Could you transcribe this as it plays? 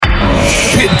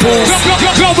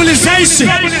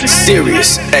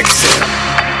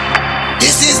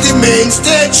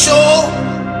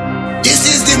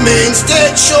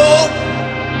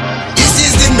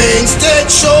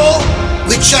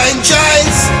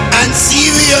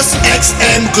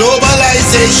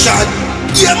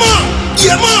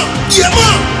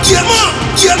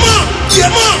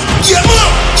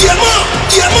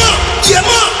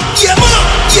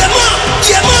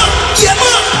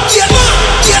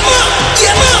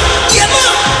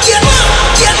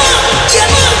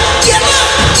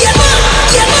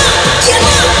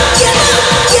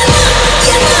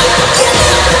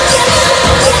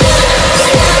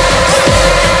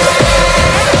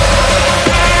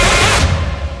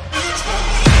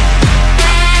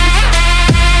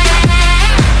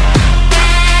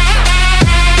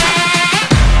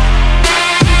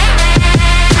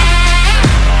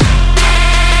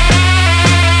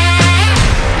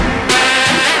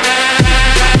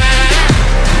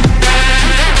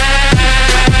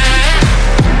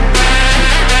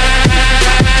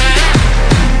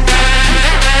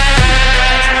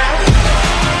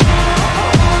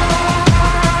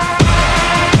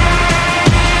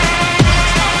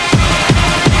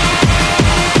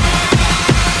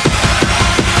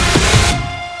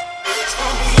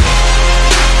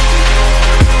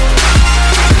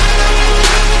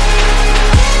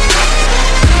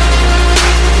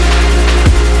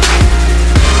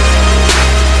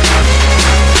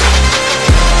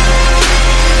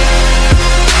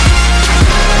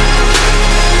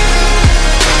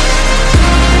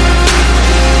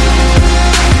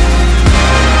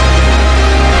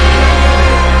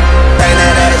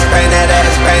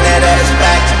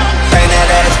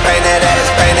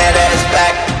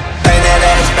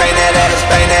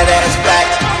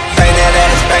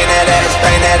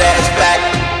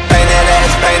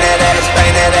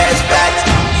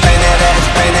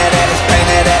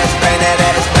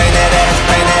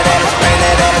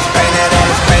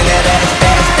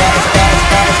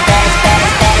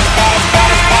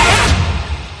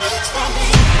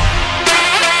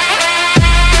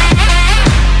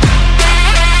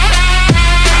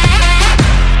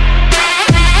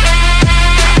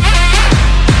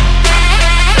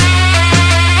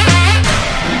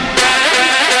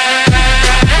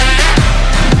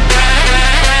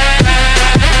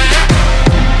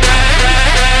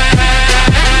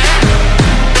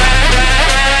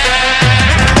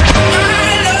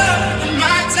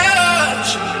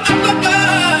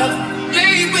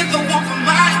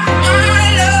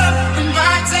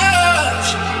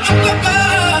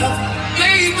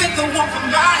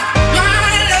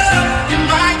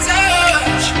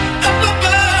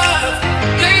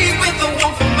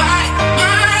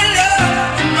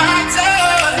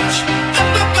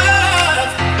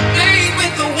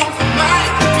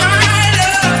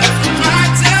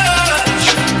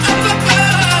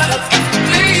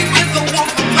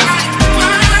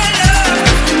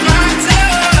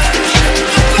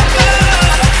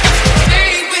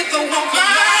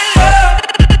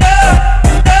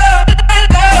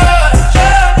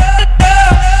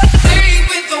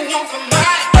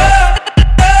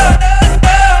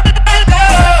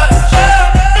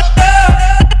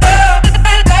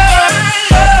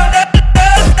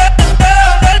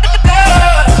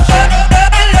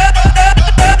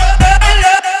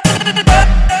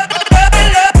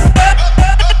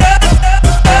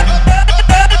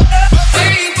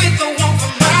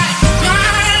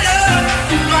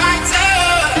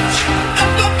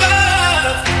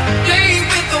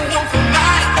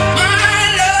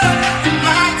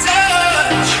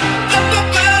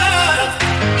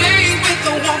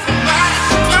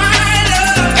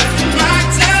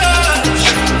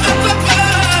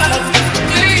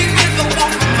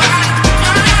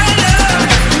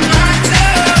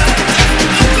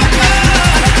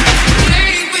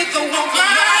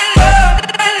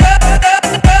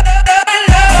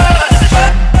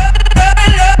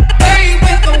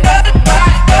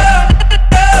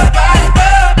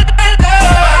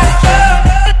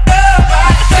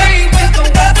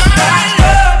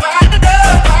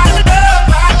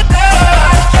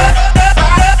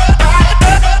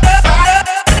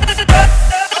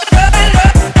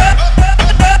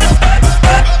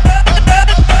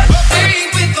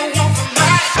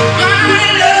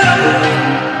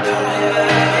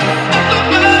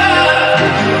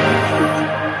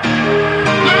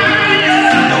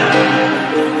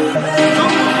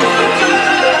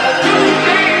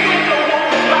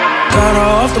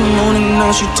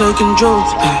now she taking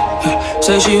drugs.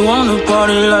 Say she wanna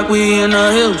party like we in the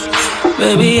hills.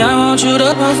 Baby, I want you to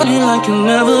love me like you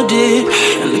never did,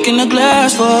 and look in the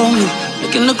glass for me.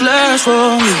 making the glass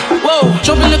for me. Whoa,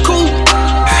 jump in the coupe.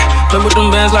 Play with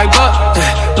them bands like Buck.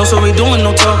 No, so we doing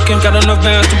no talking. Got enough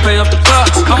bands to pay off the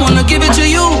clocks. I wanna give it to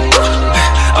you.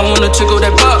 I wanna tickle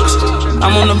that box.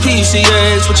 I'm on the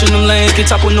PCA, switching them lanes, get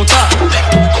top with no top.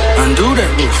 Undo that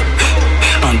roof,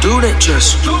 undo that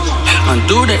dress,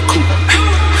 undo that coupe.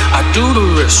 I do the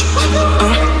rest.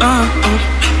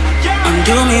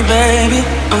 Undo me, baby.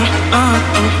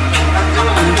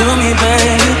 Undo me,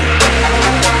 baby.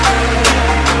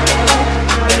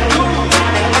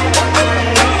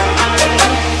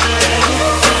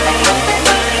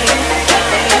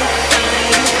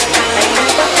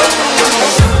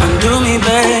 Undo me,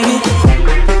 baby.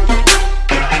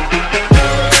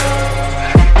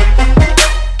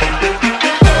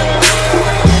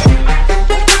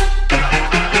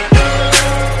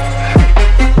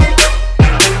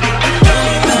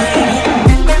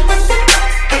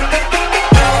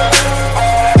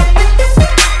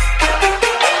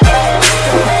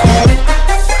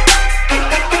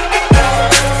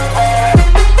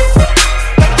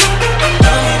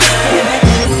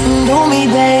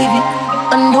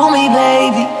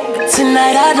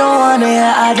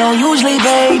 I don't usually,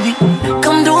 baby.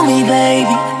 Come do me,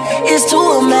 baby. It's too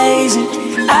amazing.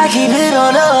 I keep it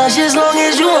on the hush as long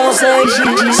as you won't say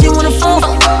shit. She wanna fall,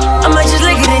 I might just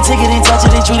lick it and take it and touch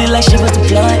it and treat it like she was the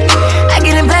blunt. I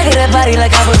get in back of that body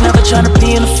like I was never trying to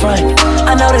be in the front.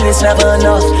 I know that it's never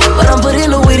enough, but I'm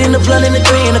putting the weed in the blunt and the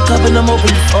three in the cup and I'm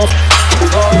open for.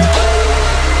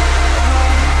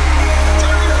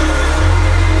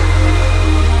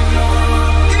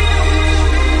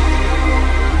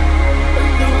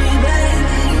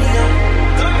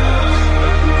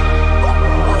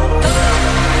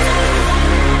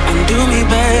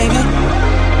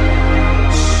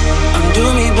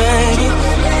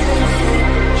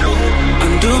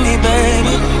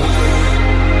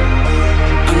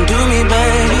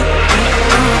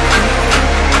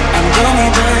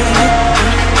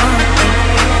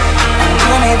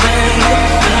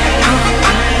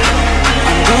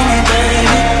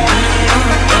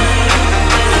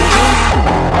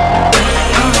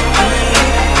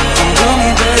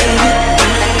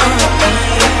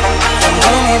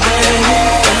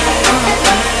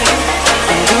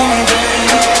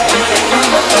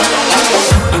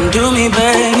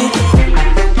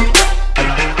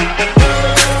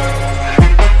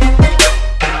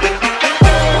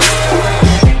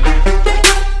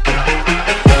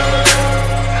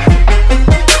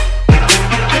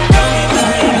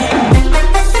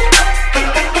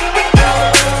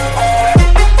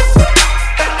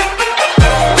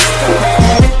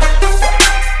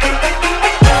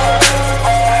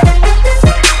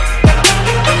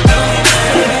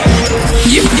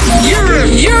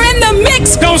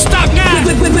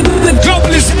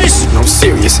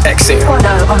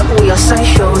 Follow on all your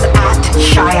socials at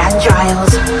Cheyenne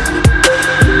Giles.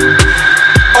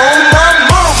 Oh my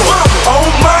mama, oh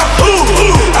my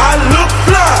ooh, I look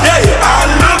fly, yeah,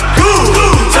 I look good.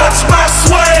 Touch my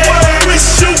swag, we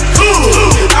shoot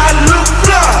good. I look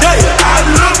fly, yeah, I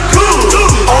look good.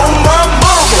 Oh my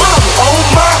mama, oh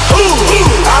my ooh,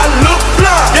 I look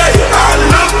fly, yeah, I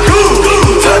look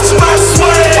good. Touch my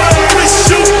swag, we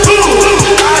shoot good.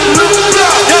 I look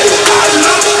fly, yeah, I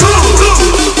look good.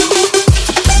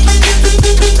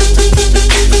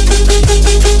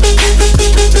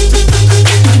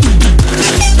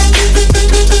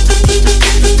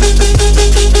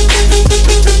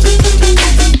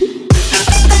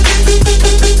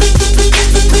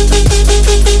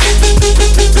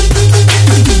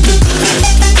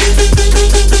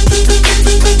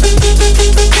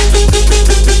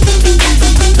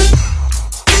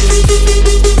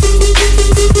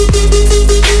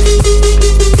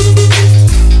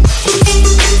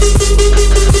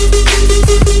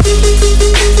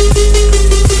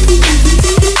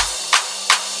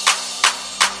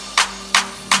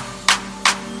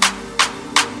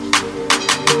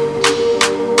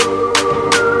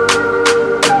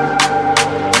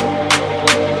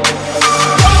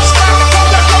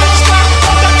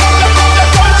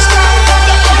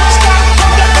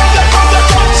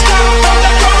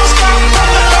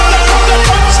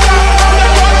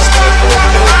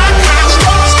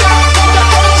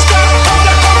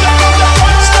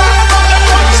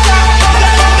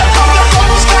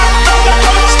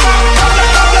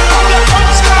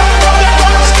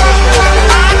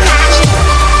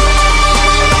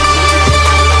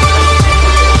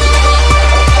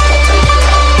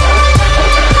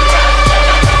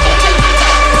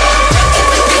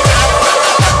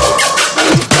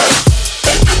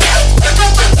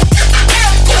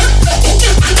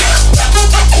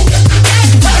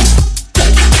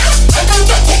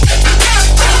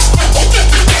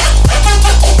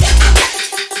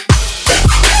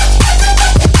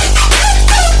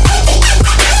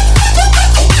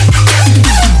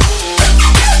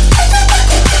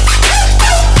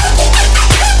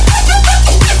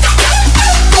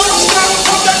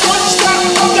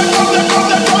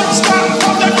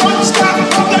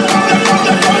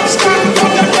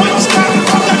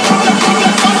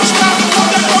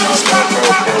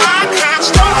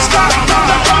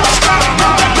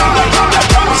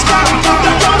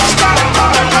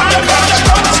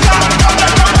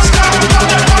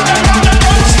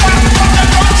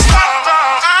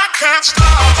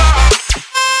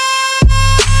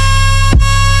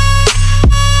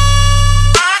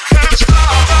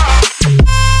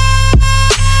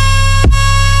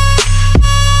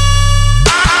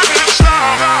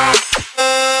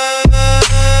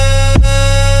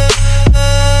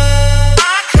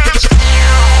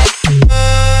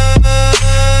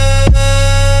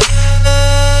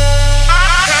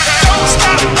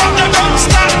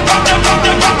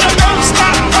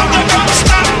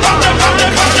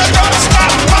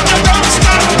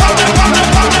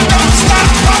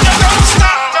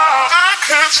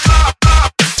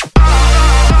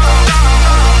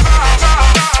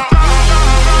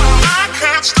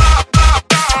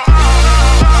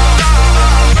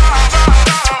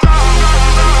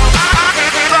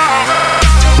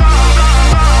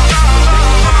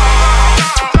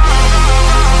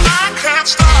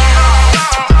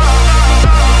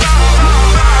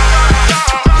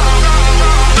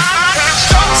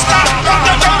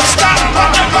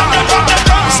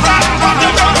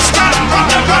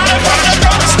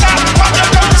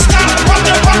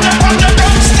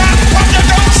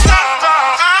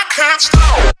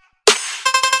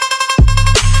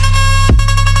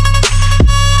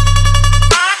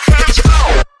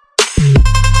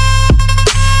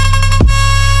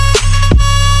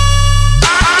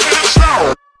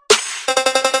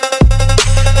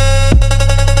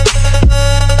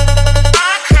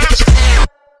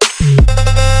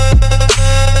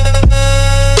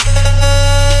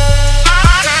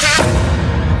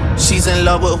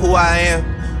 I am.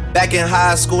 Back in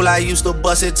high school, I used to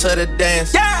bust it to the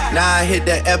dance. Yeah. Now I hit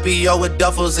the FBO with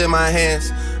duffels in my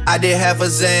hands. I did half a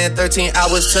Zan, 13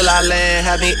 hours till I land.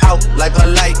 Had me out like a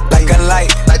light, like a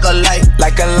light, like a light,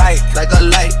 like a light, like a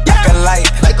light, like a light,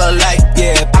 like a light.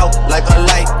 Yeah, out like a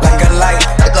light, like a light,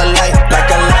 like a light, like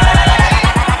a light.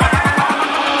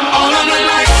 All of the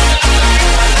light.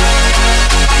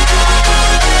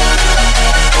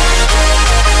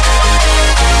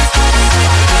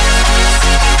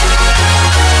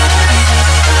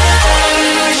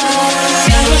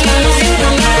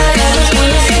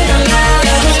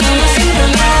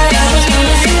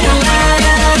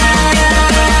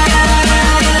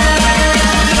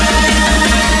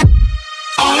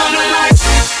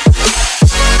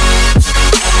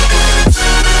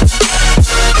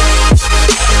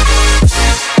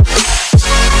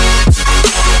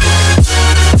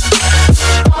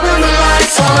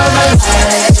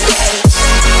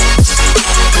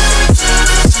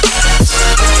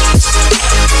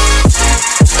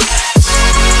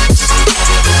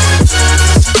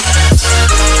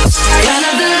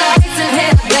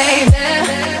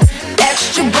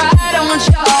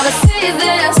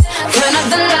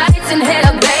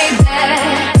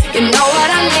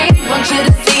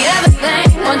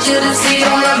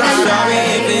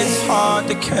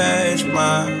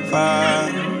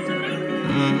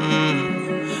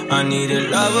 I need a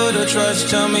lover to trust,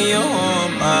 tell me you're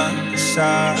on my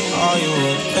side. Are you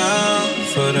down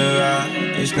for the ride?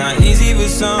 It's not easy for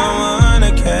someone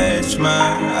to catch my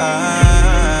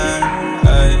eye,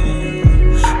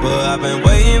 but I've been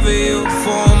waiting for you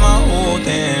for my whole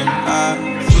damn life,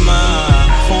 my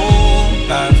whole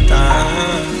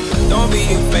lifetime. Don't be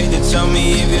afraid to tell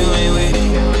me if you ain't with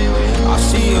it. I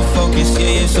see your focus,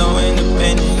 yeah, you're so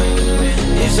independent.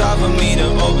 It's hard for me to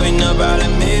open up, I'll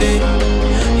admit it.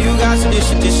 You got some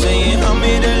shit to say and I'm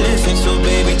here to listen. So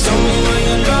baby, tell me where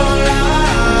your love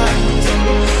lies.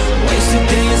 Waste a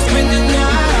day and spend the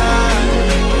night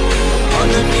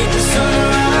underneath the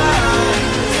sunrise.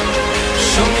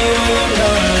 Show me where your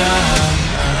love lies.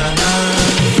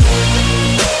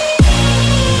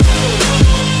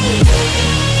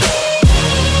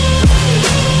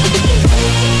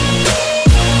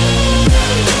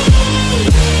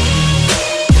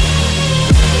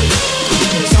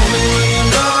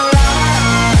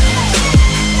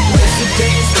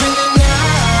 Spend the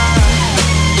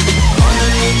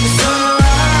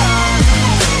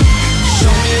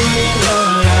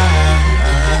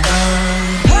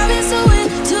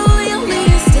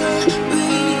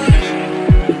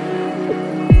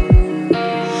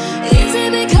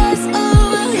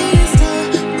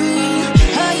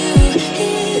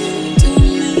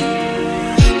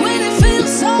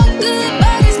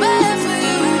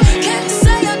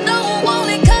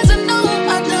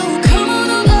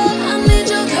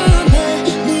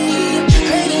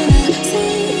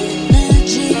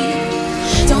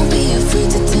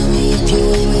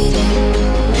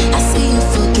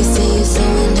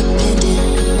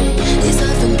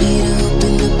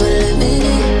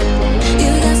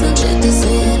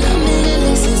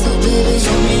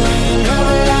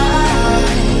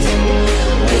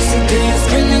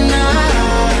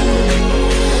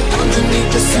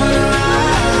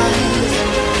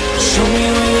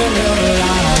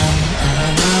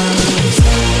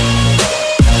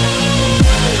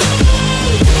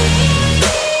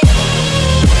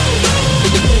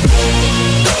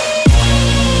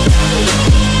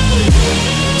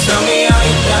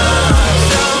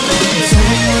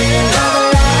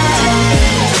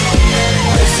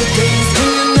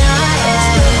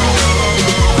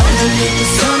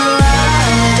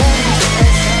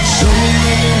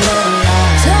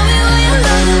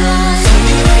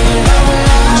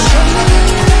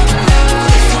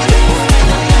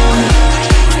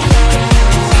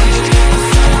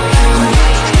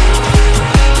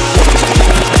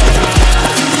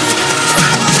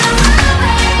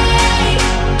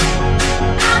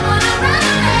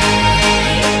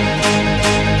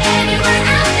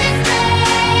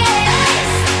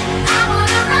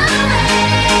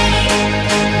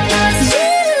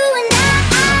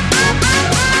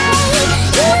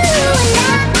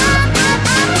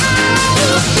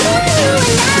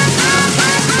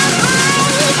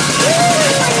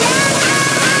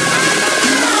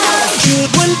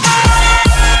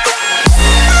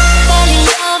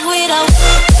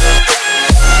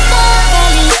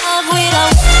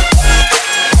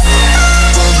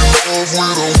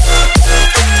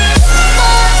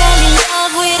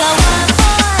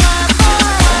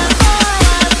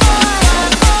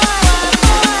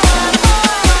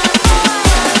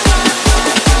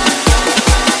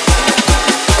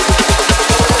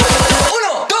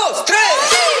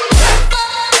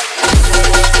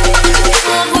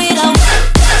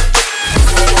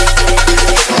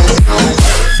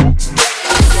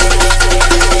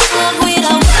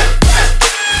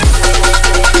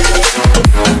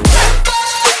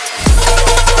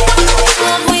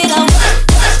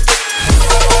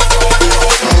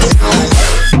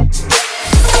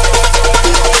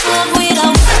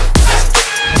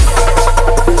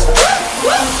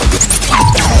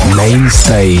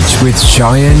MainStage with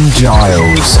Cheyenne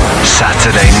Giles.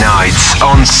 Saturday nights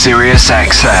on Sirius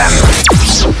XM.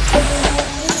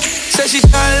 Said she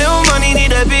got a little money,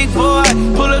 need a big boy.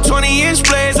 Pull up 20-inch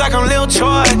blades like I'm Lil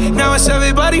Troy. Now it's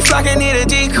everybody flocking, need a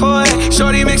decoy.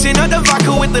 Shorty mixing up the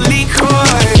vodka with the liquor.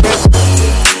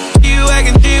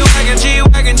 G-Wagon, G-Wagon,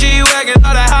 G-Wagon, G-Wagon.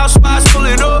 All the housewives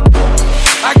pulling up.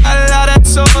 I got a lot of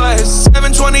toys.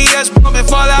 720S bumping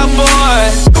Fallout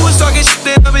Boy. Who was talking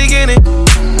shit in the beginning?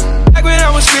 Back when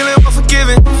I was feeling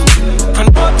unforgiving. I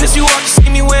know I pissed you off to see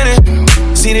me winning.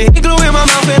 See the glue in my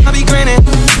mouth and I be grinning.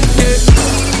 Yeah.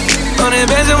 100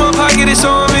 bands in my pocket, it's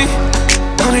on me.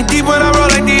 100 deep when I roll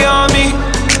like the army.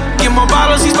 Get more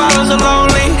bottles, these bottles are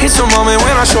lonely. It's a moment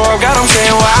when I show up, God, I'm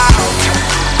saying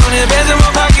wow. 100 bands in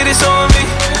my pocket, it's on me.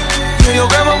 Your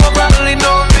grandma will probably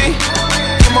know me.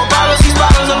 Get more bottles, these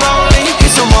bottles are lonely.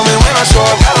 It's a moment when I show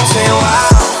up, God, I'm saying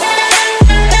wow.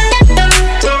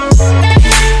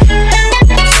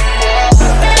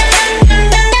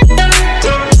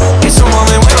 It's a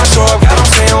moment when I show up, God, I'm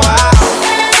saying wow.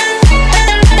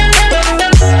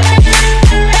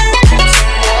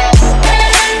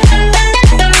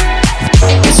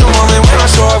 It's a moment when I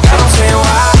show up, God, I'm saying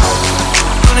wow.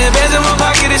 100 bands in my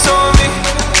pocket, it's on me.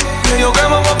 Your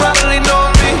grandma will probably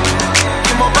know me.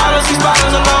 Get more bottles, these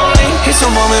bottles are lonely. It's a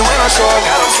moment when I show up,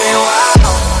 God, I'm saying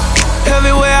wow.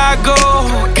 Everywhere I go,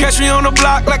 catch me on the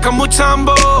block like a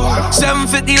Mutombo.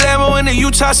 750 Lambo in the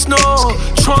Utah snow.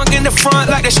 Trunk in the front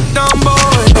like a shit Dumbo.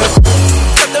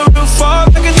 Cut the roof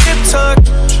off like a nip tuck.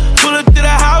 Pull up to the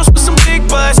house with some big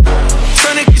butts.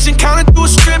 Turn the kitchen counter to a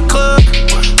strip club.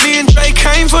 Me and Drake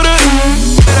came for the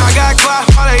and I got quiet,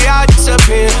 all of y'all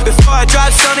disappear. Before I drop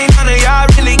Sony, none of y'all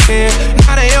really care.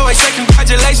 Now they always say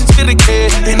congratulations to the kid.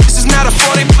 And this is not a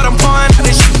 40, but I'm pouring out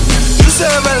this shit. Used to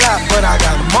have a lot, but I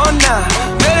got more now.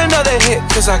 Made another hit,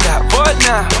 cause I got bored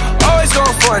now. Always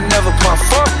going for it, never put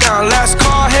fork down. Last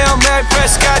call, Hail Mary,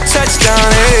 Prescott, touchdown,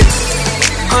 hey.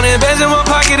 100 bands in my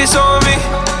pocket, it's on me.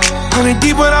 100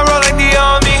 deep when I roll like the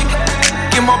army.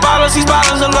 Get more bottles, these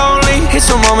bottles are lonely.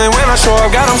 It's a moment when I show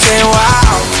up, God, I'm saying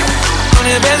wow.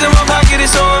 100 bands in my pocket,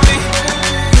 it's on me.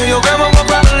 Your grandma will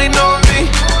probably know me.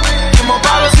 Get more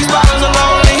bottles, these bottles are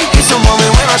lonely. It's a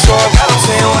moment when I show up, God, I'm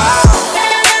saying wow.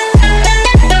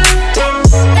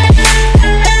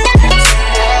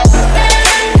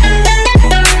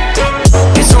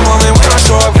 It's a moment when I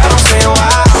show up, God, I'm saying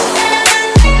wow.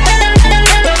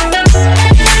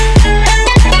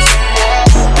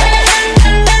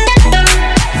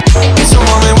 It's a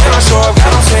moment when I show up,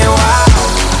 God, I'm saying wow.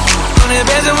 100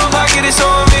 bands in my pocket, it's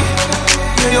on me.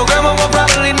 Your grandma will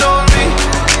probably know me.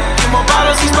 Get more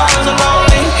bottles, these bottles are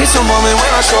lonely. It's a moment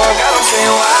when I show up, God, I'm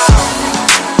saying wow.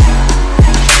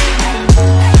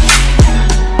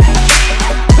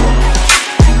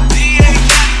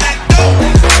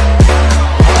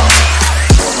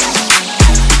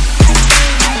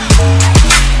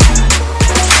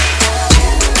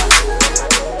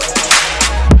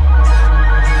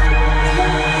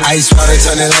 Ice water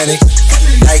turn Atlantic,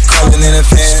 night calling in a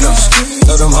phantom.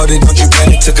 Told them, hold it, don't you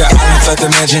panic. Took a island, left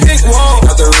the mansion.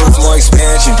 Got the roof, more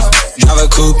expansion. Drive a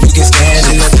coupe, you can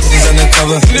stand it. Let the things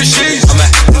undercover. I'm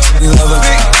a lover.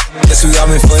 Guess we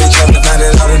all been for each other. Now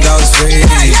that all the dogs free,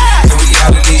 and we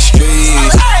out in these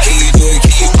streets. Can you do it?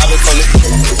 Can you pop it for me?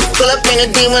 Pull up in a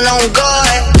demon on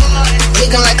guard.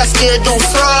 Looking like I still do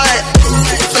fraud.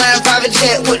 Flying private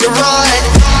jet with the rod.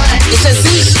 It's a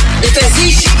Z, it's a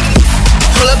Z.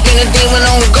 Pull up in a demon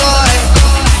on guard.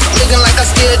 Looking like I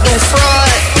still do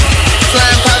fraud.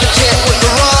 Flying private jet with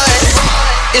the rod.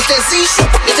 It's that Z shit,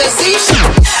 it's that Z shit.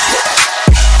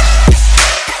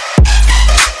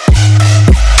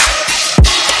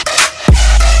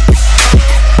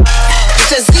 It's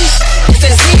that Z shit, it's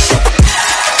that Z shit.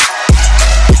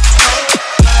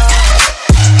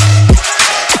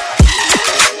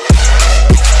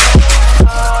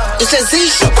 It's that Z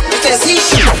shit, it's that Z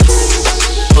shit.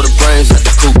 For the brains at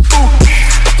the coop.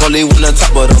 Only one on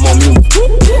top, but I'm on mute.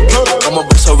 I'ma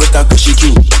bust her wrist out cause she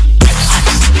cute.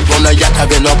 On the yacht, I've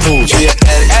been on pool. She an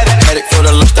addict for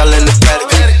the lifestyle and the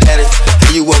static. Addict,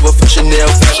 you over for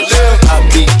Chanel fashion. I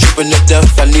be tripping to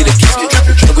death, I need a casket.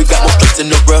 And we got more stress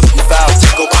in the rough, we foul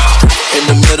tickle. In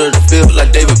the middle of the field,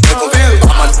 like David Beckham.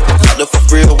 I'm out there for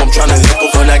real, I'm tryna hit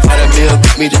em. When I got a meal,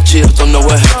 give me the chills, don't know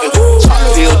what happened.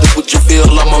 Feel the what you feel,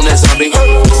 I'm on that zombie.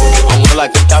 I'm more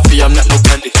like a Daffy, I'm not no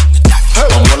candy.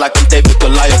 I'm more like a David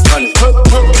Goliath funny.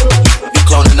 Be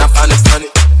cloning, I find it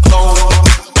funny.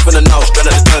 From the nose, straight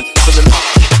out the country.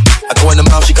 I go in the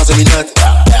mouth, she costing me nothing.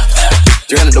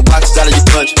 300 the watches out of your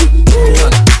punch.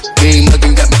 Being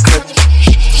mugging got me cut.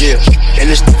 Yeah, and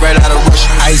it's right out of Russia.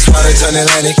 Ice water turn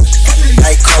Atlantic,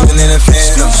 night calling in a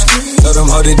phantom. Told them, them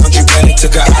hold it, don't you panic.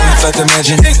 Took a island, left the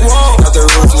mansion. Got the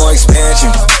roof, more expansion.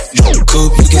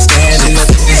 Coupe, you can stand it.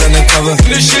 Nothing is undercover. I'm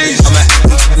a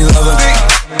happy lover.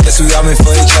 Guess we all been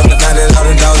for each other. Now that all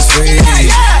the dogs free,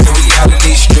 and we out in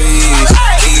these streets.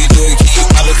 Can you do it? Can you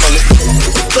pop it for it?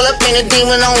 Pull up in a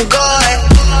demon on guard.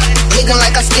 Looking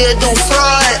like I still do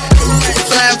fraud.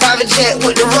 Flying private jet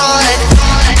with the rod.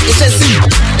 It's that Z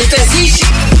shit.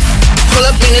 Pull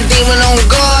up in a demon on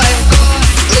guard.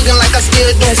 Looking like I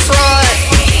still do fraud.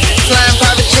 Flying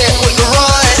private jet with the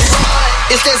rod.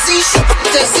 It's that Z shit.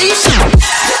 It's that Z shit.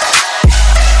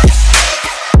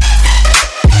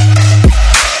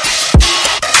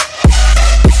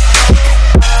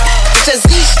 It's that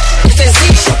Z shit. It's that Z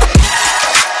shit.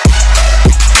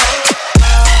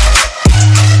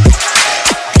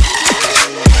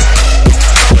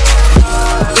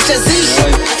 It's that Z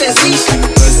shit. It's that Z shit.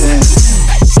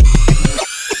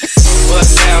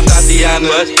 Bust down, Tatiana.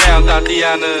 Bust down,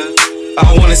 Tatiana.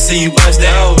 I wanna see you bust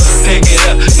down. Pick it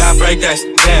up, now break that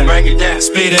shit down. Break it down,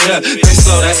 speed it up, then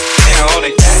slow that shit down on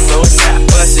the gas. Slow it down,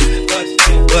 bust it,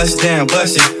 bust down,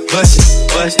 bust it, bust it,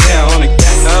 bust down on the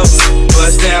gas.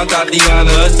 Bust down,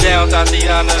 Tatiana. Bust down,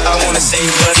 Tatiana. I wanna see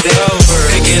you bust it over.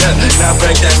 Pick it up, now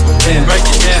break that shit down. Break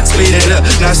it down, speed it up,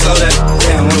 now slow that shit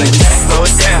down on the gas. Slow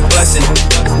it down, bust it,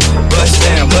 bust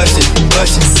down, bust it,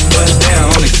 bust it, bust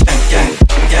down on the gas. Gang,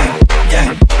 gang,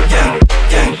 gang, gang,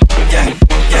 gang, gang,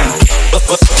 gang.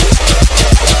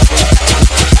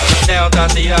 Down,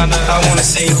 Tatiana, I wanna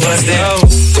see you bust down.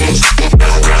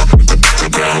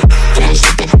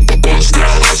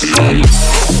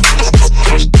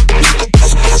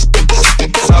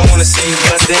 I wanna see you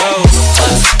bust down.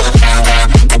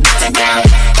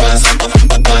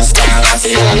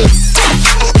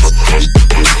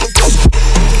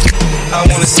 I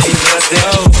wanna see you bust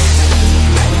down.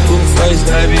 Cool face,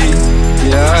 baby.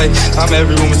 Yeah, I'm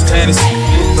every woman's fantasy.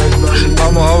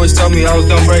 Mama always told me I was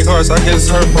gonna break hearts. I guess it's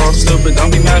her fault. Stupid,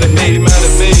 don't be mad at me, mad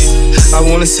at me. I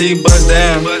wanna see you bust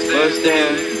down, bust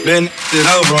down. Bend it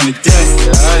over on the gang,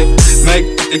 alright. Make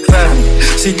it clap.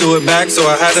 She threw it back, so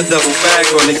I had to double back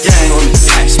on the gang.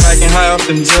 Smacking high off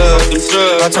them drugs.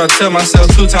 I tried to tell myself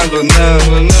 2 times, but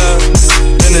enough.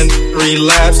 Then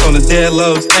relapse on the dead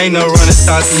lows. Ain't no running,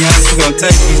 Tatiana. She gon'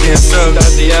 take these damn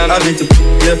drugs. Tatiana, I beat the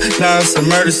up. Now it's a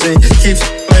murder scene. Keep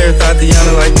player,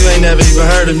 Tatiana, like you ain't never even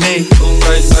heard of me.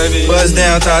 Buzz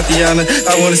down, Tatiana.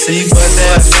 I wanna see you buzz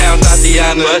down. Buzz down,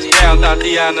 Tatiana. Buzz down,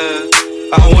 Tatiana.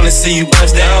 I wanna see you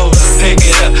bust down. Pick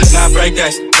it up, now break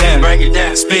that shit down. Break it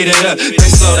down, speed it up, then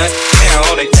slow that shit down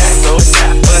on the gas. Slow it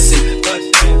down, bust it,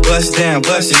 bust down,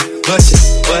 bust it, bust it,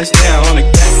 bust down on the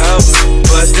gas.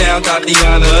 Bust down,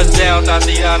 Tatiana, bust down,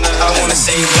 Tatiana. I wanna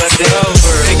see you bust it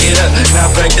over. Pick it up, now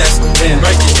break that shit down.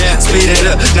 Break it down, speed it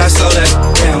up, now slow that shit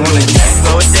down on the gas.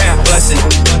 Slow it down, bust it,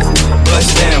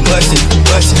 bust down, bust it,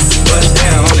 bust it, bust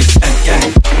down on the gas.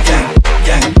 Gang, gang,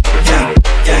 gang, gang,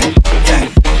 gang, gang,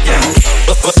 gang.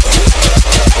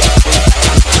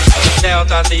 Down,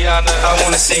 Tatiana, I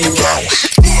wanna see you bounce.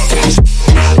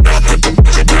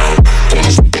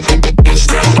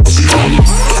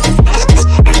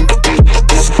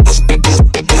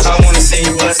 I wanna see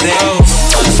you bust down.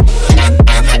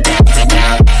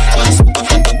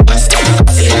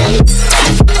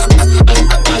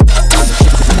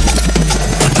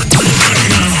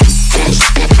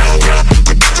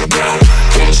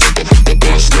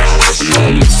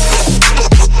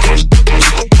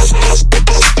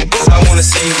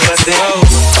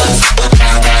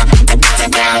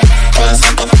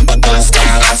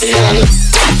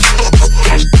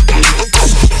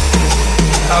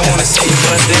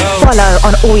 Follow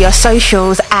on all your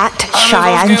socials at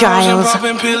Cheyenne Giles.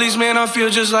 Popping pillies, man, I feel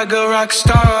just like a rock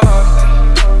star.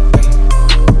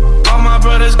 All my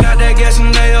brothers got that gas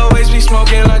and they always be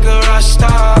smoking like a rock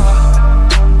star.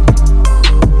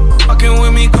 Fucking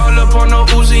with me, call up on no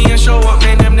Uzi and show up,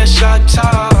 man, them the shot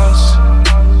toss.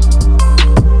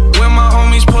 When my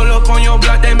homies pull up on your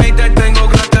block, they make that thing go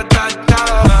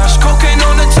grata-ta-ta. There's cocaine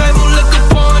on the table, look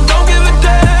upon, don't give a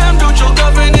damn. Don't your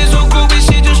girlfriend is so groovy,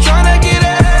 she just tryna get in.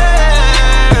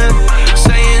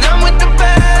 Saying I'm with the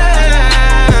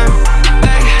band.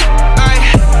 Ay,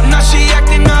 now she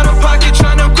acting out of pocket,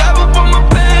 tryna grab up on my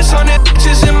pants. On it,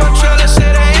 bitches in my trailer, say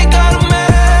they ain't got a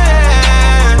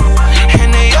man.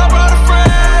 And they all brought a friend.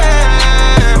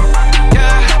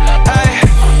 Yeah, ay.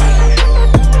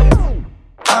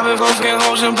 I've been fucking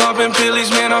hoes and popping pillies,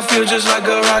 man, I feel just like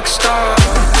a rock star.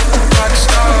 Rock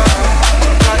star,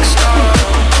 rock star,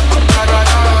 rock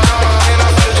star. Man, I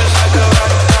feel just like a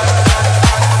rock star.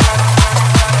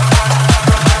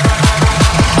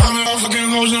 I've been fucking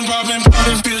hoes and popping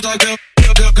pillies, feels like a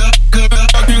good,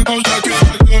 fucking hoes like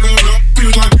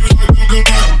feels like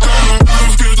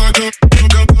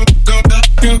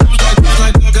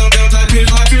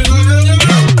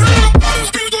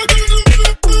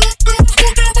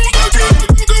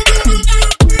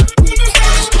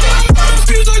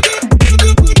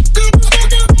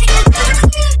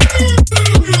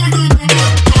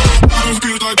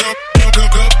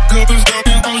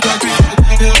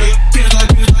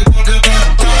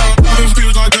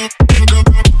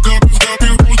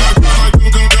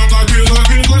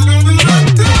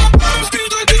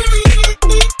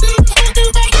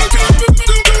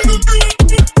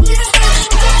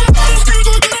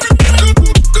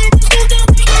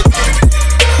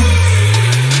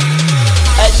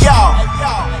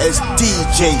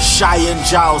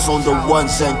Giles on the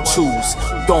ones and twos.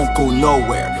 Don't go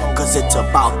nowhere, cause it's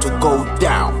about to go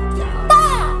down.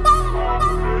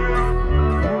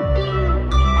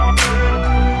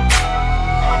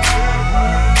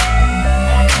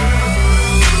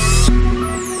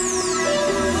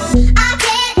 I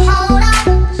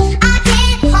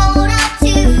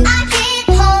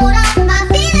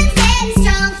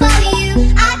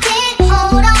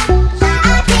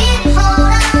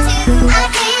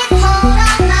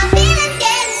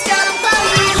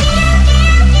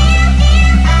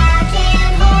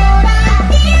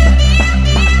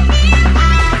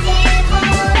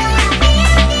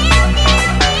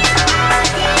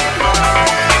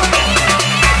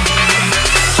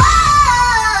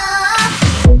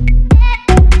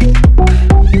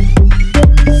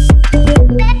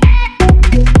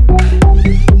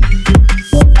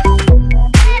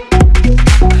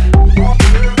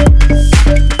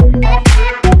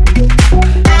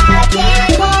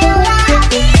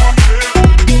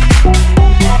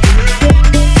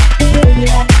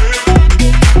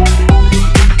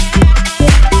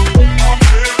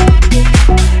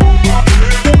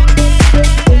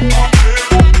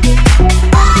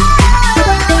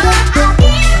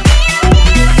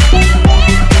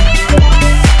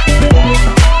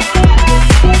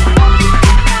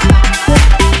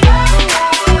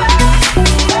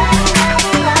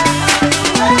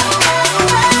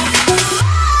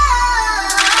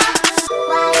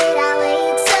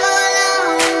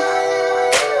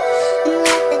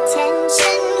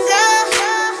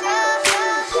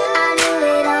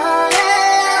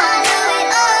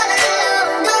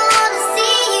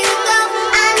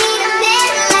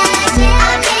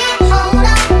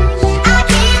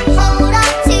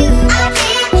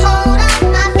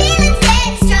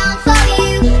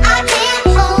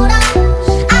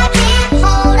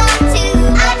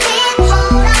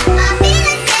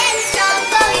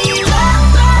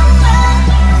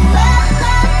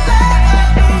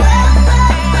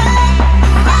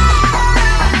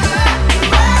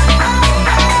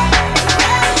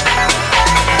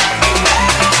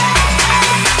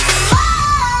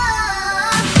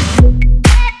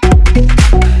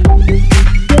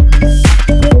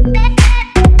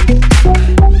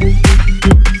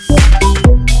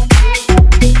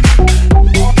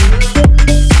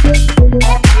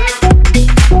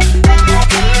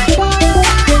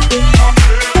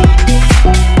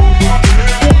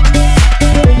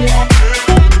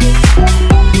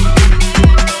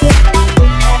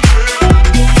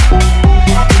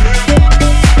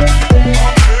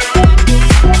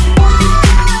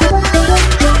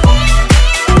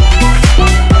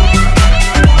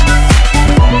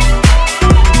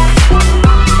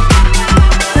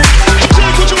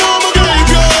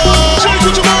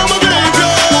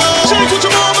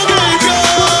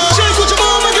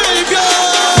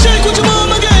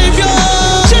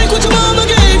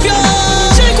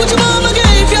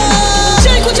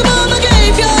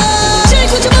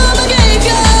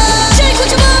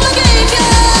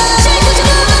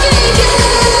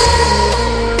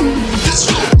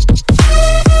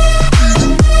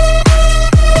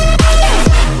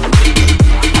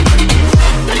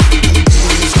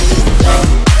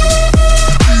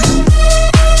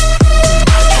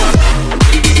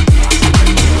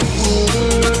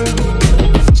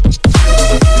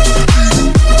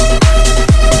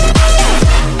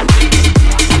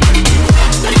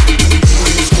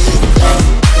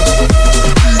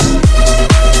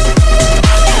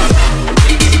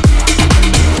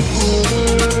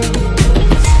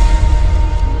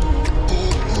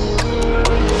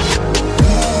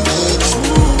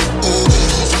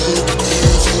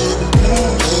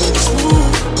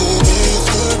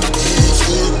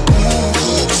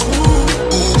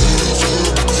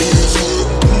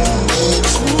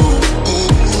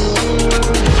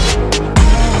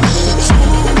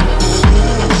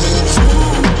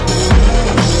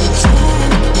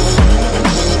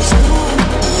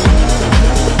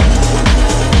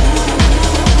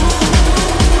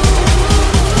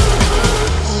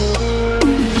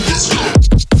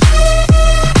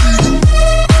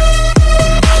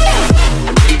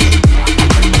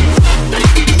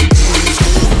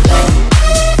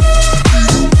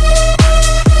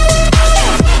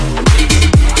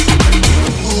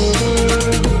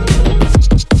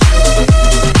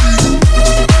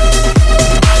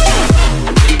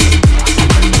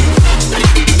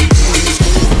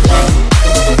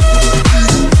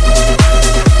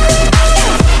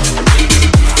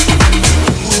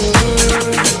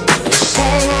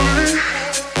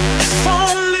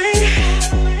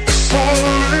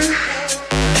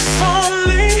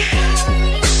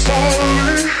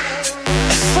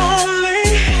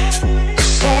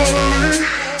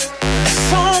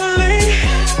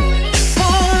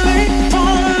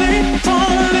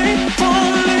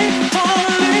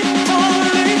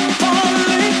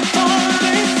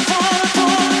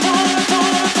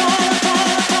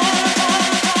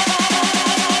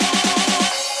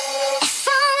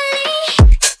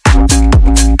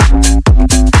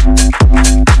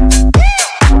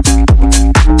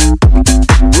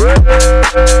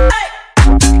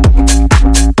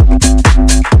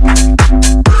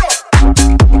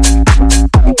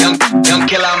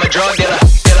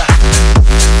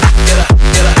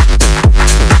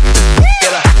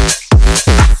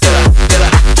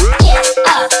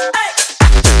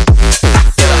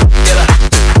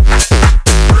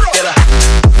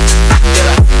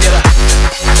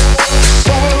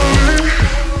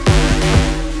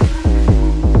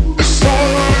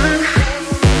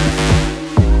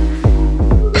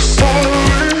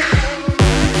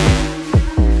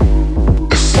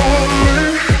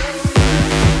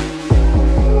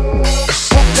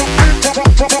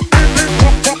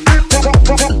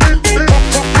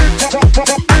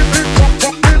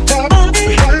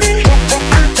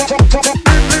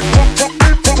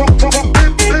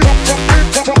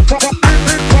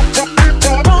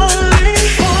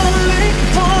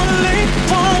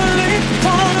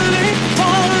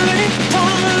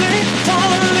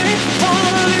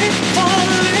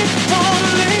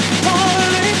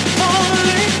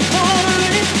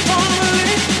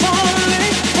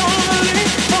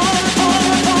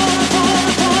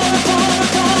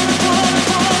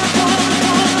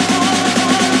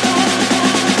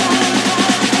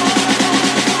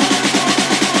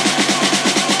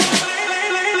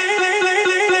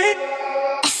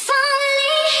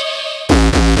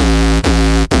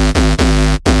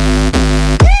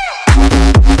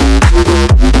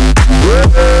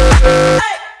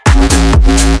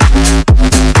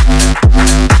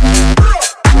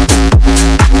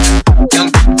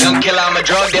a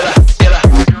drug dealer.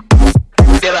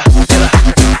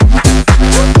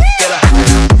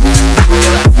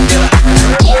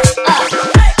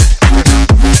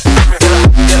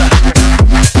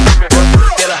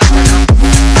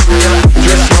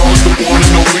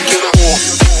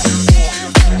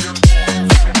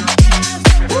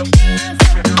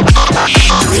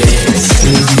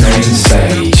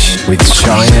 MainStage with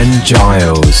Cheyenne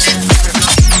Giles.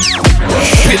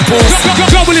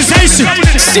 Globalization.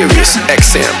 Sirius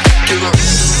XM.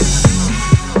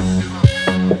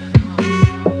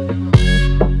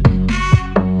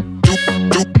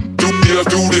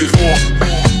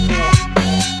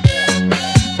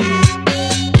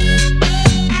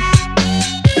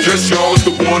 Yes, y'all is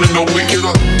the one and only. Get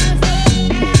up.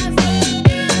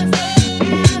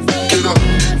 Get up.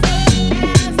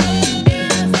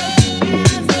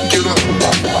 Get up.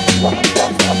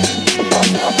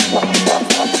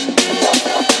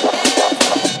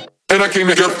 And I came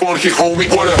to get funky, homie.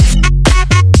 What up?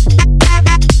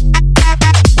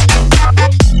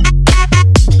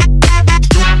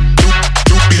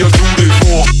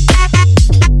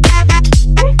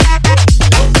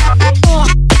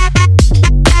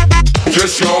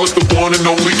 Yes, y'all, it's the one and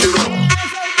only. Get up.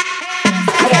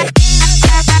 Come on.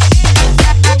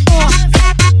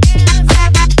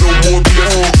 No more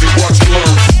BS music, watch and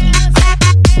learn.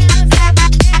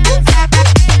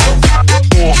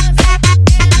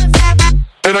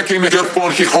 And I came to get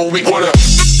funky, homie. What up?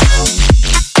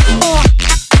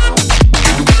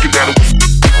 Get down.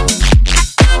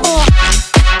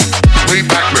 Lay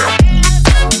back now.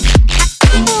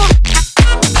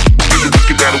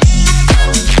 Get down.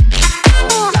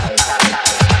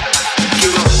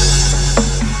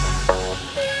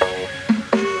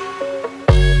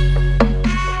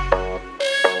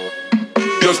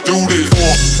 Let's do this.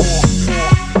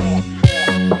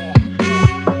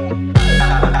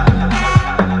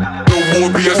 No more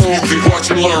BS music, watch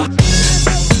and learn.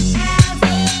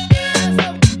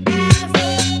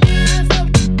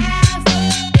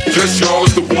 Yes, y'all,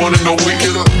 it's the one and only.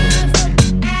 Get up.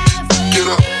 Get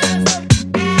up.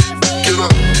 Get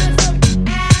up.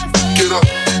 Get up.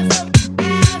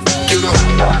 Get up.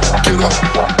 Get up.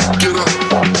 Get up.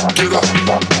 Get up.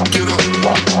 Get up. Get up.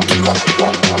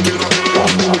 Get up.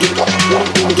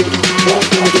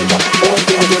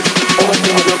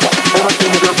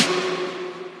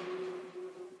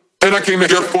 And I came to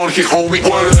get funky, homie.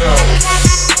 What up?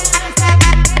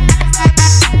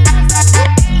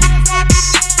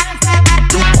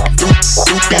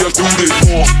 Do this.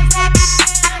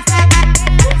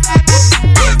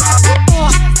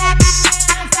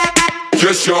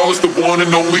 Yes, y'all, it's the one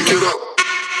and only. Get up.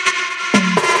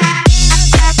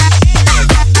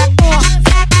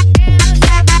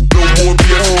 More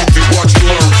BS music, watch and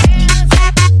learn.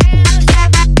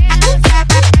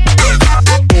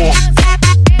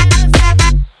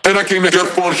 And I came to get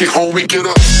funky, homie. Get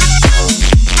up.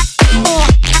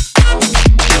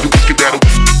 Get down.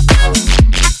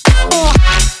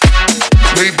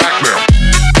 Lay back now.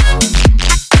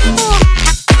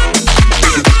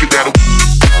 Get down.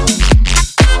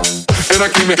 And I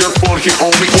came to get funky,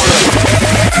 homie. What up?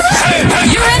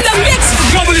 You're in the mix.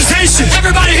 Globalization.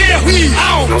 Everybody here, we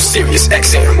out. No Sirius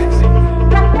XM.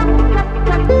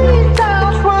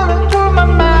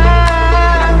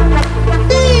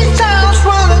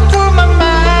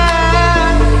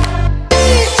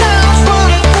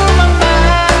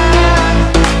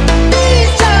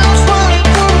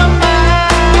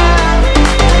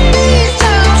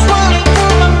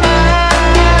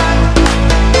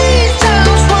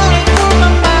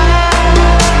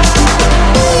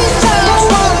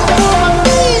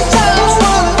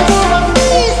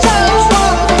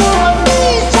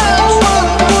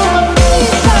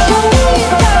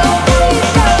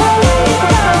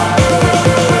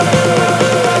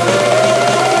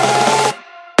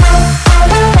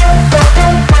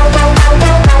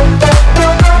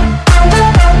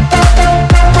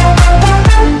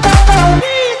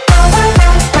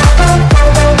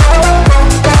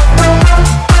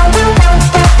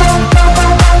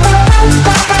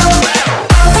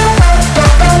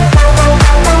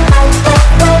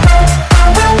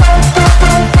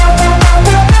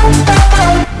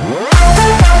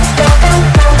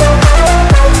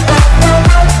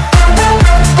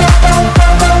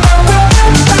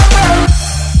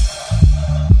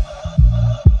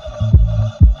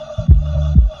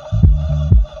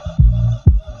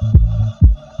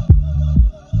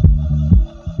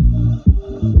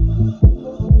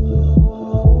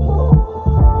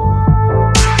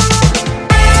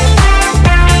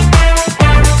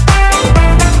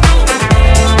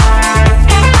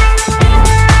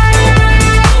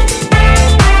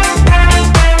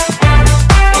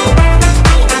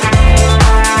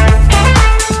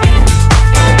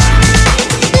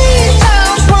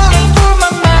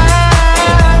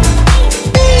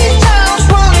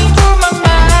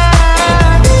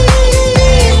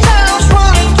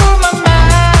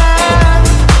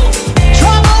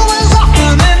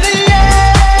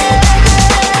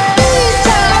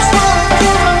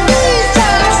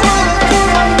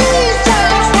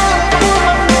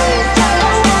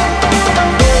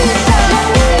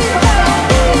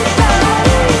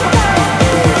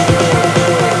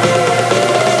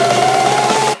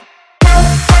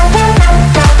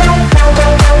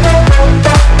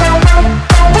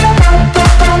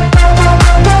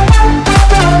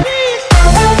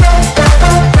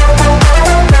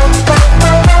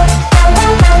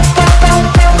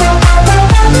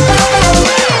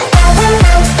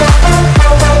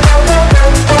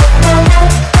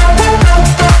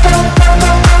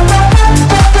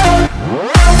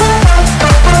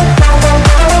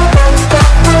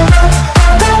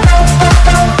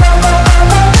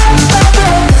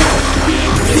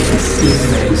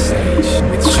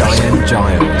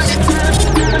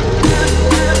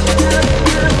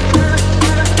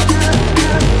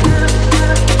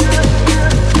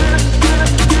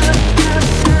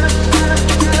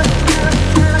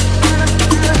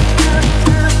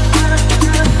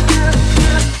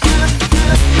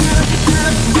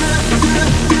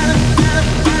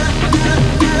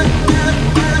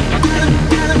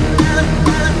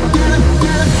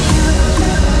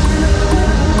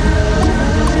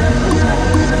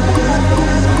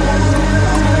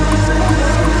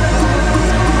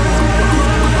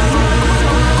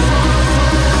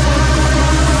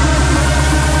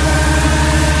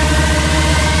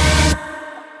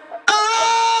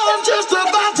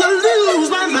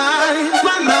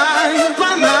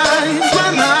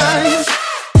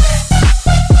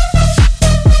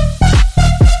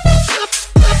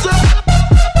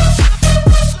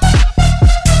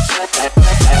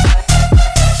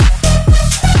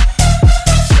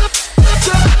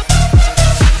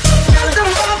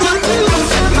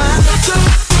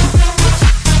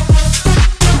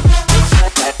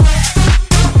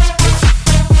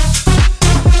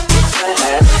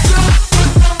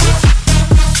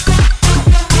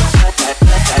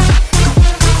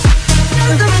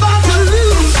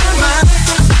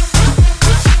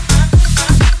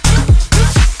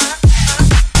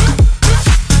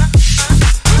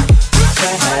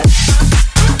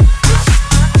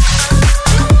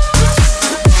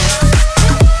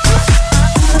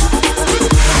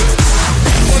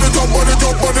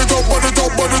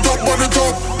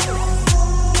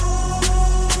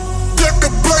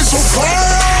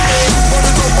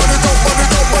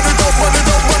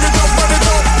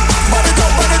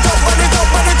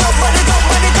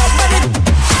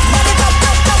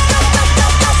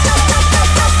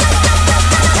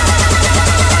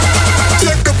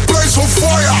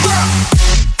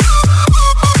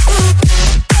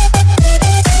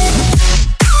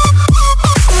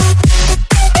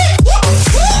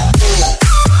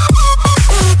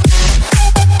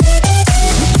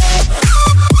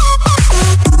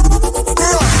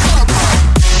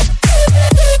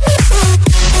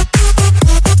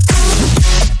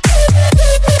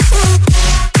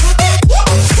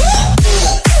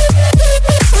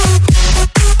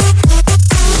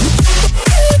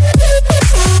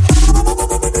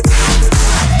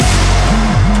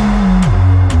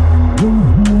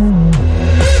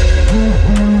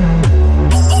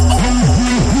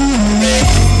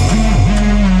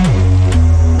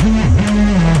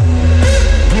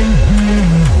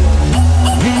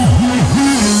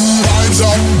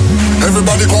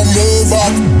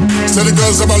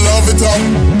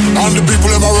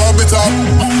 people in my rub it up.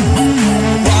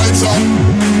 Lights up,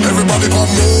 everybody come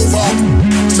move up.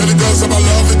 Tell the girls that I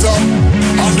love it up.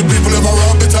 And the people in my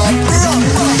rub it up.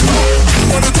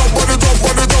 Put it up, put it up,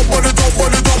 put it up, put it up,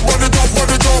 put it up, put it up,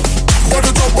 put it up. Put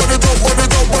it up, put it up, put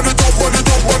it up, put it up, put it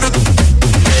up, put it up.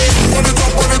 Put it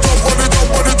up, put it up, put it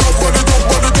up, put it up, put it up,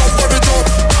 put it up, put it up.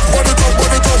 Put it up,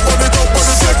 put it up, put it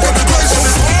up,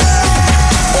 put it up, put it up.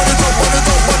 Put it up, put it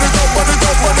up, put it up,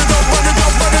 put it up, put it up, put it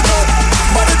up, put it up.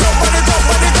 Put it up, put it up,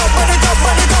 put it up, put it up,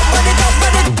 put it up, put it up, put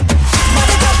it up.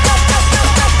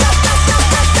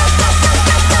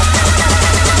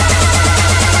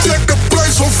 Take the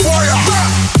place on fire.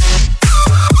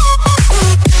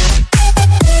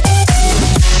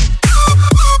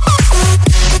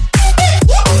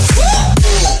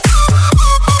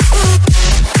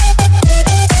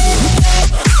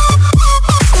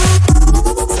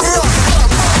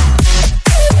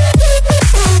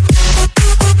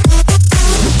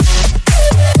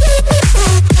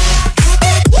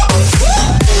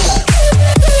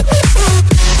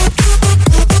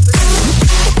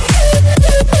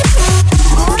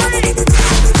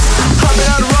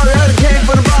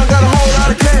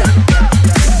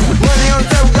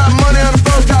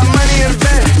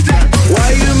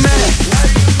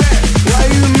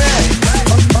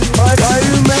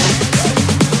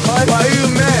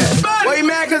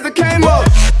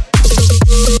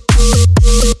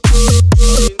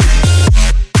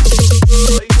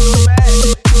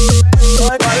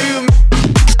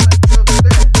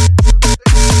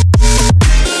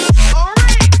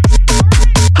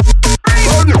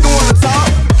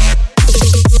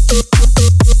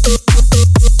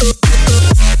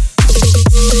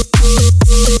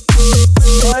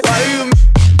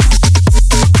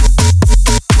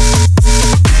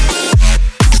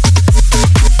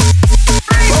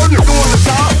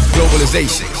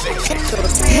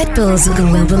 Pitbull's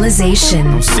Globalization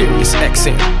on Sirius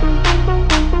XM.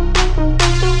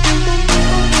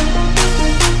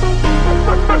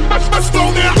 Let's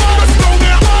go now, let's go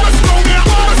now, let's go now,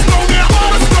 let's go now,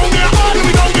 let's go now. Here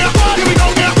we go now, here we go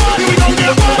now, here we go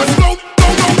now. Let's go, go,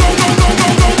 go, go, go, go,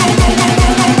 go, go, go, go,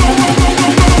 go, go, go, go,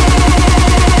 go.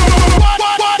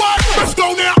 Let's go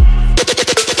now.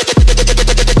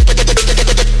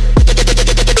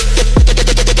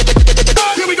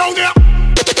 Here we go now.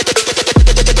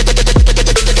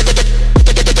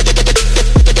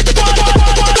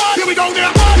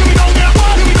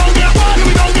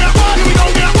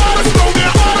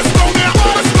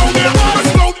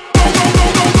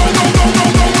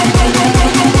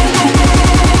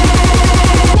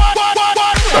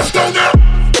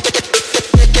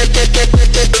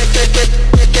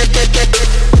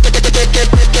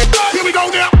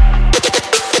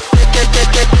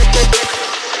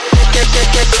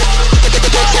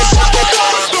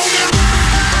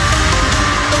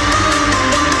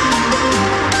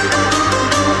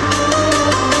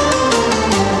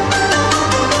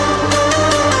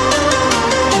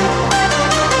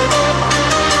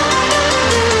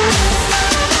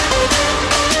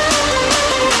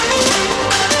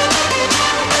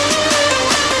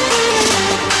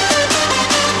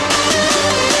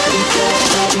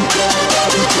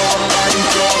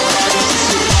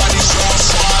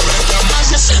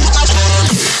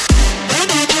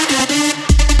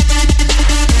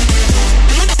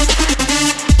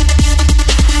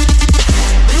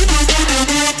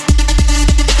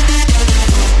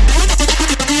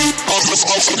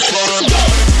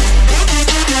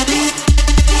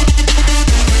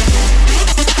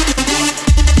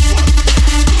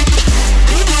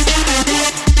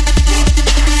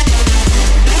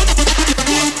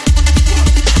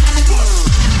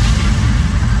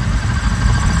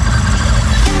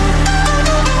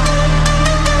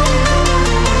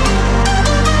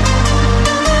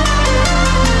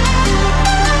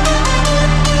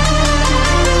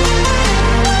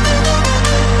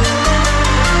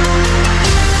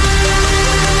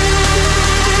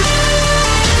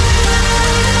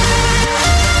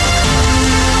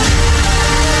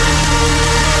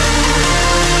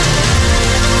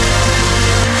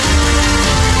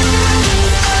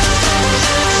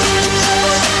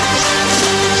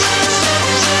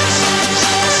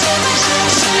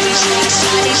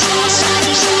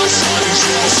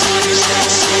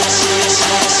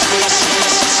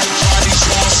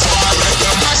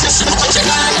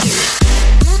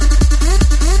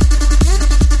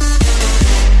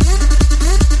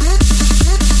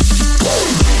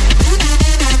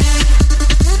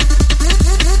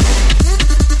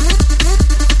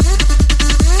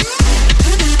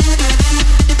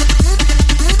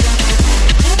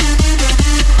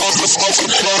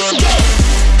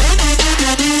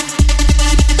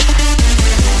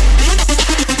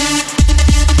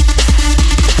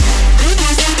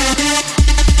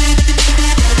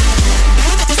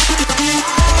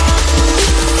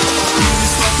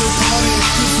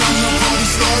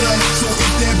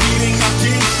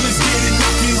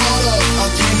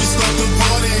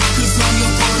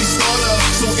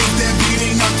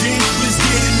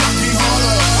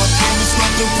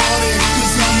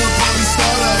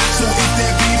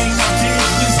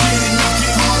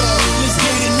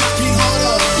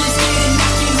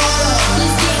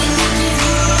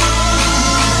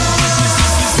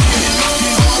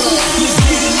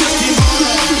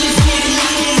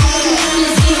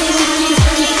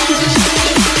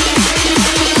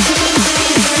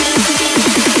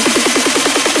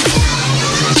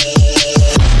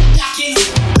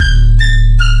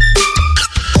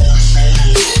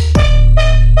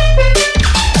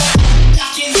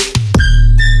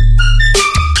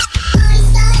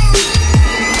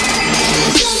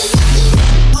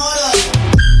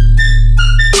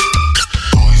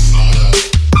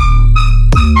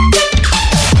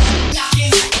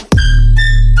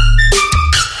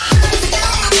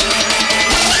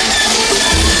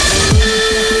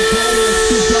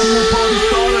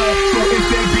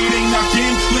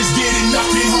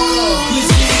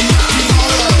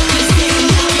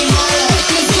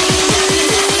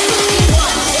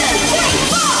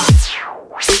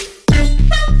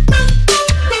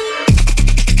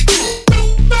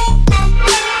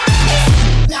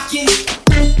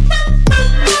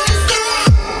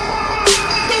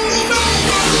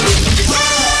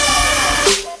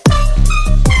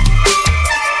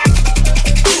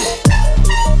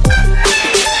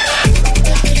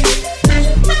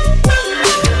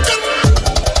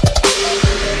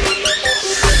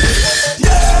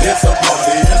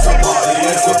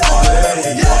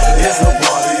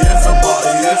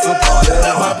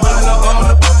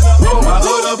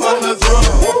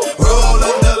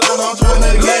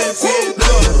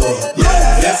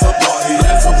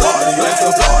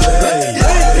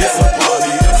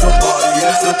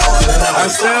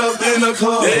 the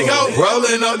club. There you go.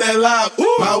 Rolling up that loud.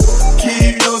 My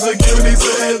keep your security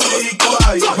said be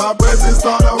quiet. My presence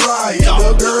start a riot.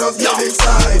 The girls get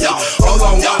excited. Hold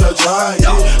on, wanna try it.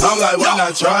 I'm like, when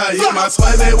I try it. My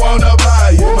sweat they wanna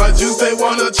buy it. My juice they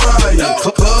wanna try it.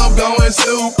 Club going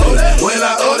stupid. When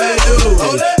I they do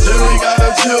it. Jury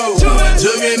gotta chew.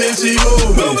 Jugging and she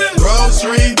moving.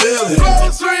 Grocery dealing.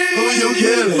 Who you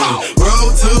killing?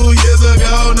 Rolled 2 years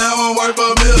ago, now I'm worth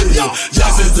 $1 million.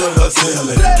 Just into the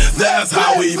ceiling. That's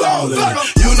how we ballin'.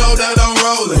 You know that I'm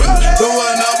rolling through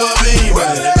another beat.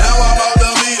 Now I'm out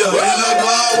the meter in the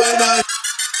club with a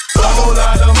whole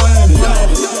lot of money.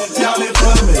 Y'all it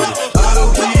for me. I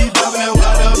don't keep talking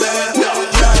about the bad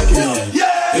jacket.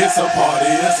 It's a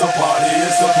party, it's a party,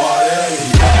 it's a party.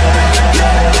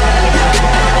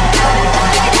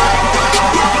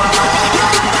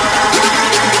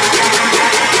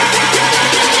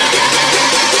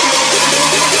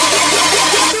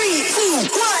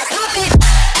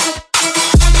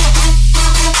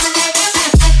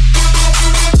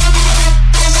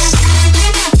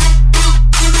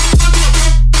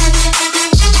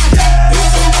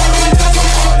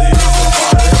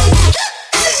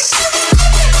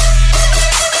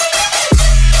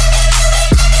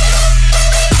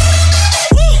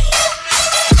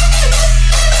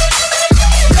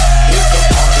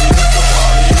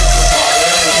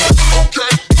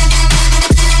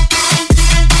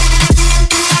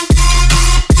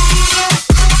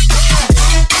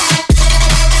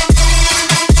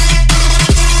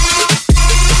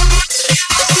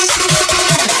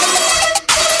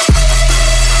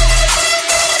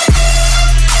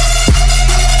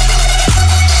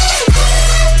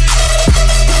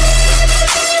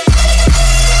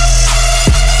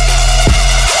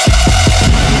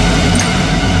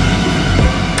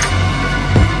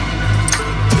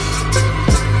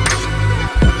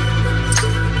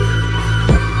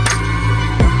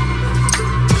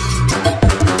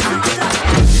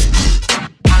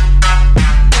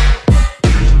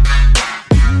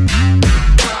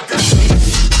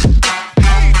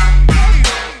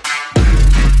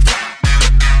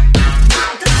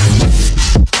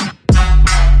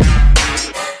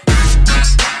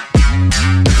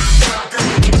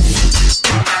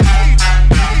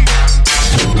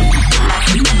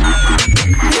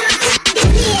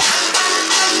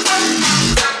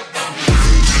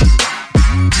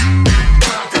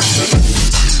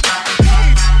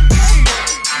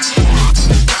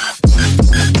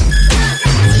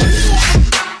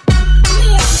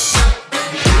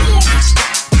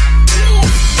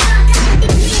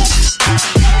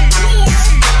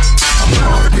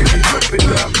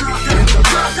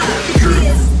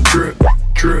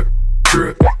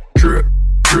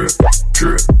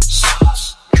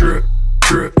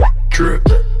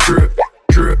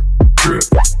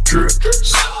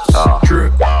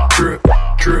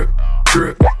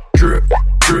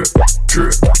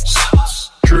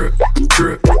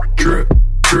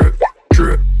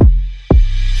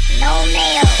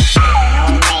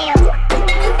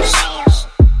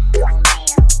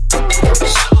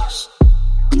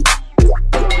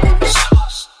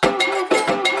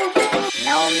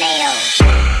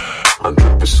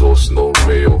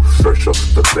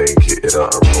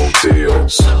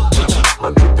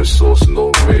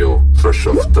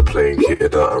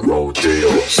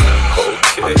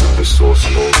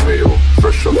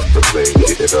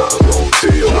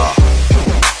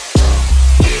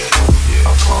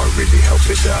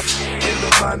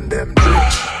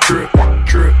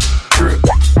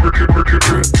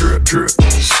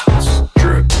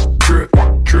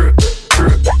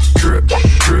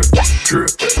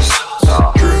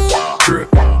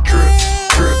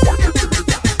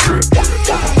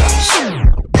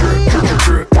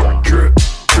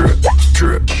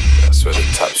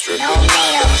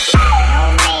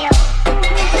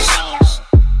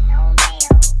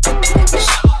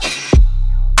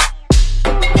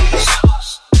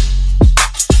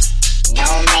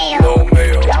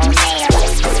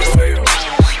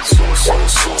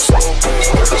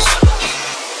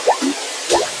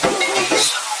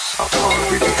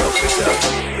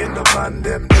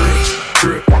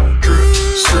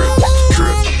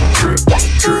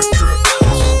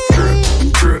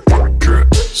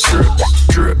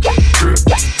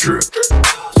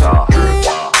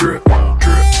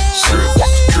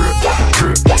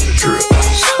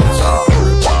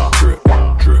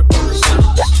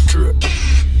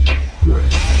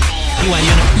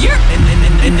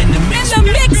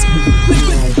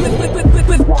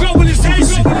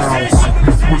 Globalization.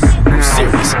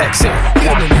 Sirius XM.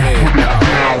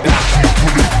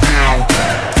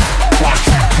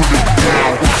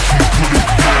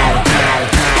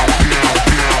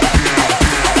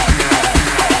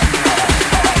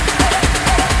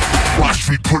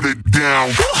 put it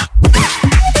down.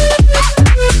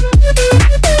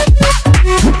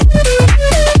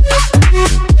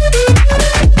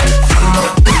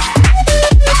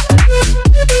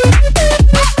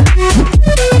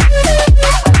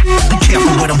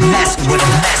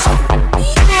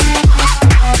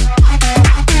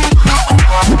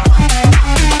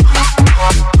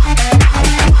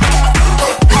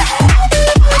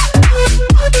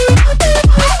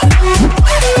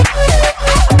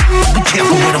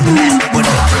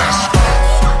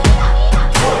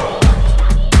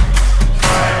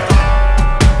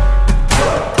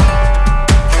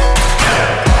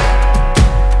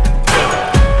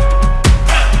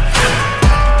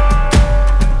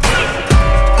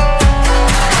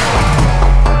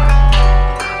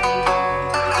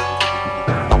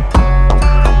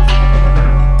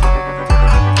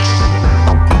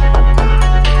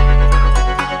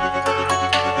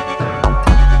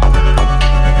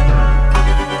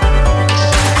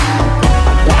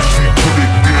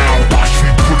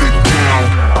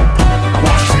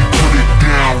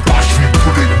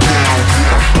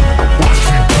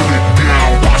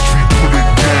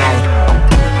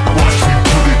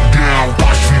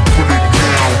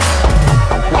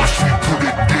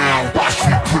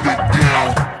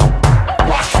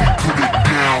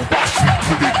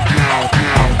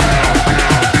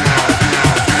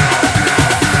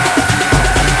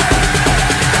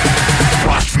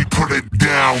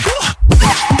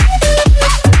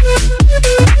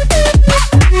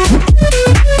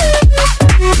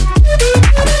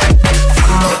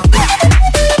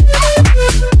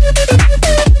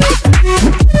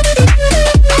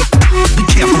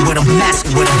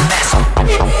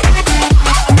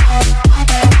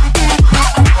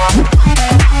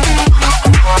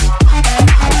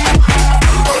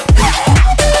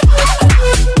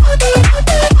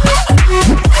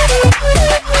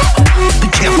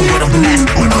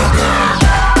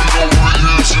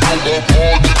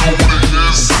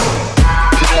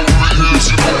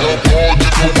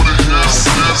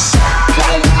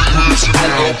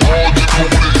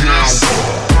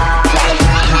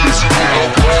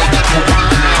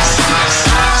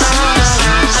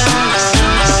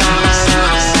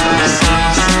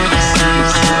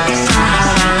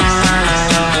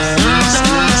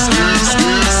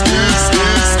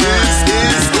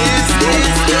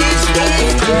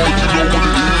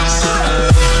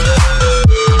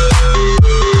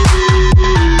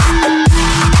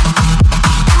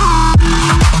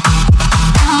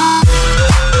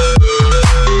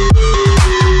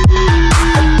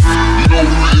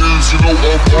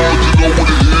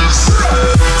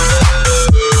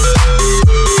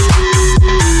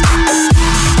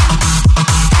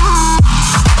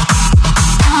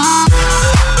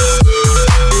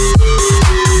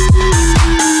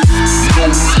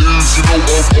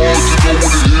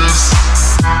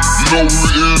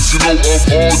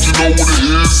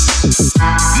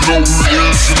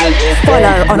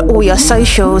 Follow on all your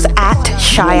socials at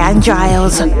Cheyenne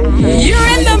Giles. You're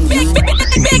in the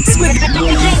mix with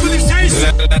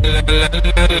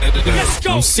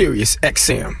On Sirius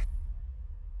XM.